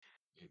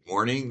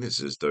Morning,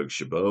 this is Doug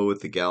Chabot with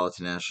the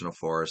Gallatin National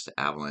Forest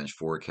avalanche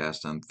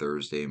forecast on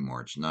Thursday,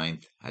 March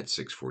 9th at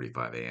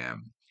 6:45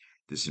 a.m.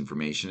 This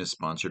information is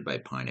sponsored by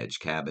Pine Edge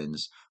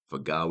Cabins,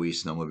 Fagawi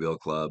Snowmobile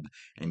Club,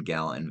 and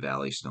Gallatin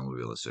Valley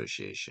Snowmobile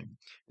Association.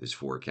 This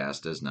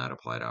forecast does not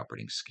apply to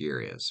operating ski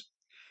areas.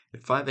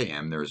 At 5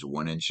 a.m., there is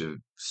 1 inch of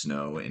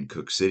snow in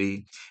Cook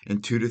City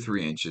and 2 to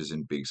 3 inches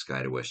in Big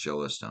Sky to West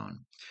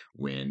Yellowstone.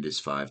 Wind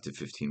is 5 to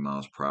 15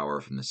 miles per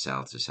hour from the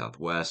south to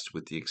southwest,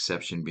 with the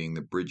exception being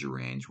the Bridger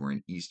Range, where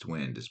an east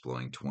wind is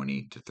blowing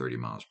 20 to 30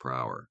 miles per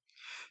hour.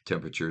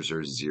 Temperatures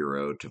are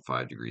 0 to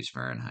 5 degrees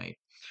Fahrenheit.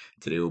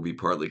 Today will be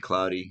partly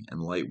cloudy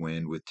and light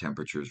wind with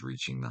temperatures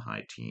reaching the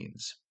high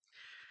teens.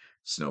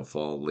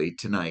 Snowfall late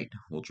tonight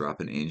will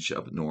drop an inch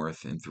up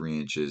north and 3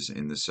 inches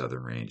in the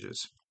southern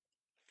ranges.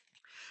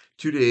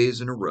 2 days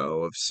in a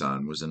row of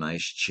sun was a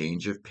nice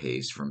change of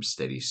pace from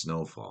steady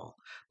snowfall.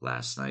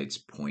 Last night's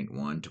zero point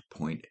 0.1 to zero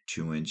point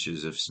 0.2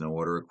 inches of snow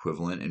water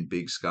equivalent in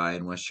Big Sky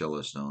and West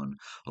Yellowstone,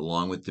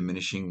 along with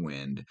diminishing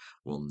wind,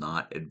 will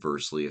not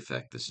adversely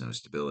affect the snow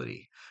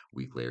stability.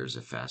 Weak layers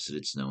of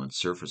faceted snow and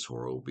surface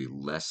hoar will be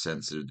less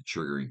sensitive to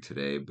triggering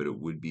today, but it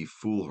would be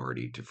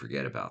foolhardy to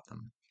forget about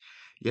them.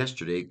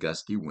 Yesterday,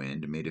 gusty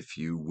wind made a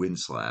few wind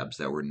slabs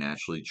that were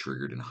naturally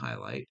triggered in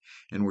highlight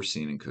and were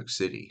seen in Cook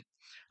City.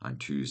 On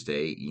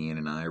Tuesday, Ian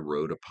and I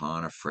rode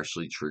upon a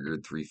freshly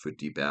triggered 3 foot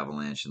deep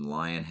avalanche in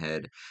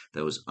Lionhead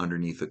that was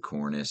underneath a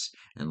cornice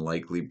and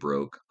likely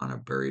broke on a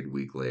buried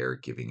weak layer,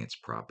 giving its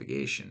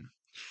propagation.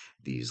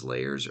 These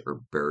layers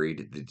are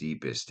buried the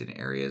deepest in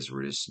areas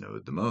where it has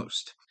snowed the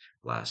most.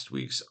 Last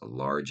week's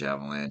large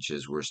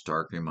avalanches were a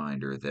stark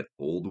reminder that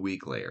old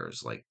weak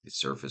layers, like the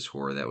surface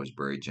hoar that was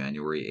buried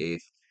January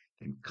 8th,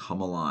 can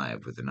come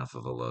alive with enough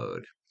of a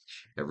load.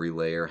 Every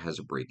layer has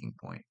a breaking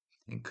point.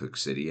 In Cook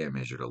City, I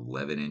measured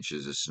 11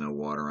 inches of snow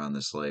water on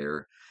this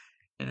layer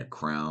and a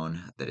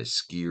crown that a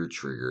skier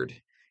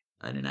triggered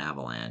in an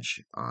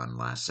avalanche on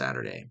last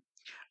Saturday.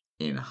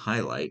 In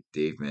highlight,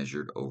 Dave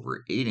measured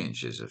over 8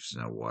 inches of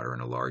snow water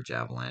in a large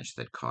avalanche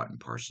that caught and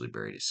partially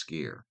buried a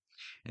skier.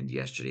 And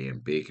yesterday in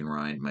Bacon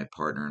Rind, my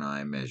partner and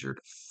I measured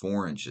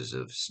 4 inches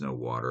of snow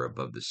water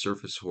above the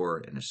surface hoar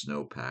in a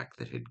snowpack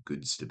that had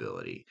good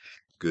stability.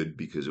 Good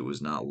because it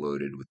was not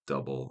loaded with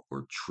double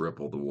or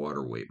triple the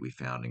water weight we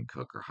found in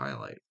Cook or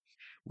Highlight.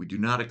 We do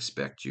not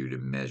expect you to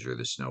measure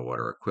the snow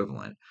water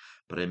equivalent,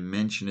 but I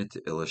mention it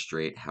to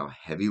illustrate how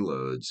heavy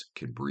loads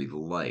can breathe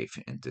life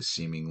into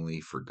seemingly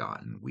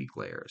forgotten weak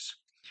layers.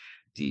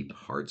 Deep,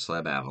 hard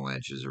slab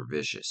avalanches are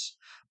vicious.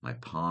 My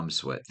palms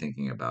sweat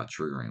thinking about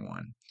triggering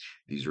one.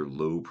 These are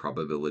low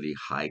probability,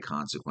 high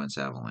consequence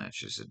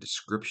avalanches, a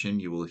description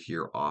you will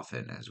hear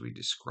often as we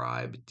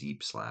describe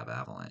deep slab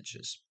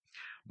avalanches.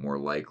 More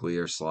likely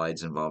are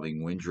slides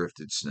involving wind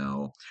drifted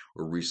snow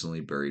or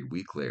recently buried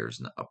weak layers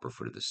in the upper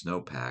foot of the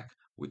snowpack,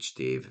 which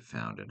Dave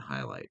found in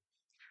highlight.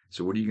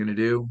 So, what are you going to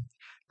do?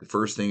 The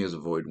first thing is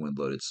avoid wind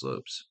loaded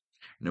slopes.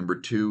 Number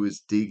two is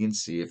dig and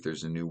see if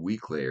there's a new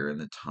weak layer in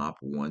the top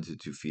 1 to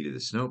 2 feet of the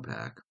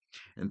snowpack.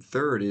 And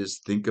third is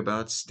think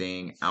about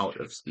staying out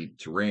of steep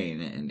terrain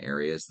in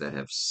areas that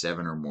have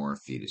 7 or more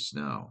feet of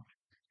snow.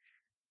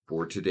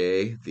 For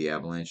today, the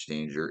avalanche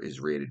danger is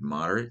rated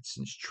moderate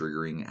since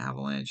triggering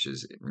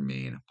avalanches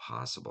remain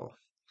possible.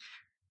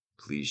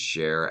 Please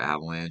share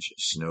avalanche,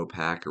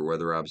 snowpack, or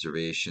weather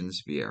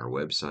observations via our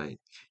website.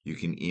 You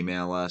can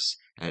email us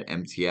at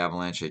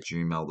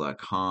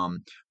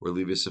mtavalanche@gmail.com or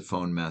leave us a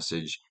phone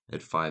message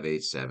at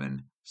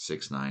 587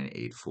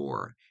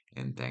 6984.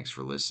 And thanks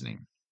for listening.